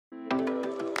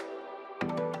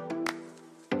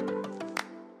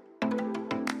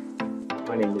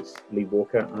My name is Lee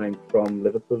Walker. I'm from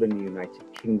Liverpool in the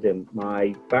United Kingdom.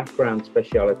 My background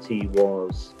speciality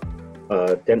was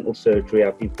dental surgery.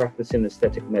 I've been practicing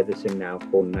aesthetic medicine now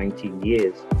for 19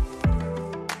 years.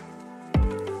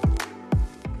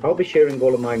 I'll be sharing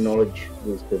all of my knowledge,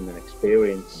 wisdom and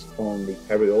experience on the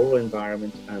perioral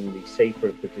environment and the safer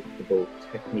and predictable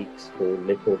techniques for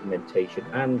lip augmentation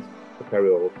and the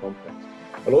perioral complex.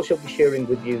 I'll also be sharing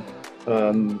with you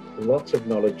lots of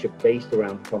knowledge based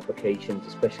around complications,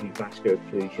 especially vascular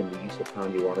occlusion, the use of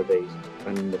hyaluronidase,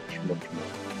 and much more.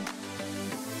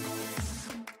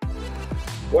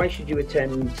 Why should you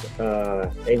attend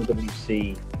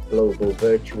AMWC Global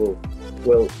Virtual?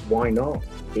 Well, why not?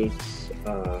 It's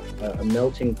a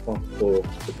melting pot for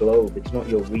the globe. It's not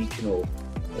your regional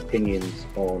opinions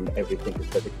on everything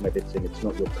aesthetic medicine. It's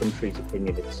not your country's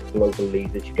opinion. It's global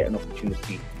leaders. You get an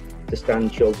opportunity to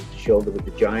stand shoulder to shoulder with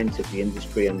the giants of the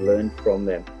industry and learn from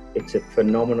them. It's a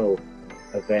phenomenal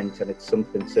event, and it's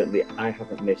something certainly I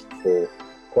haven't missed for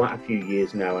quite a few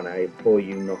years now, and I implore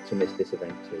you not to miss this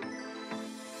event too.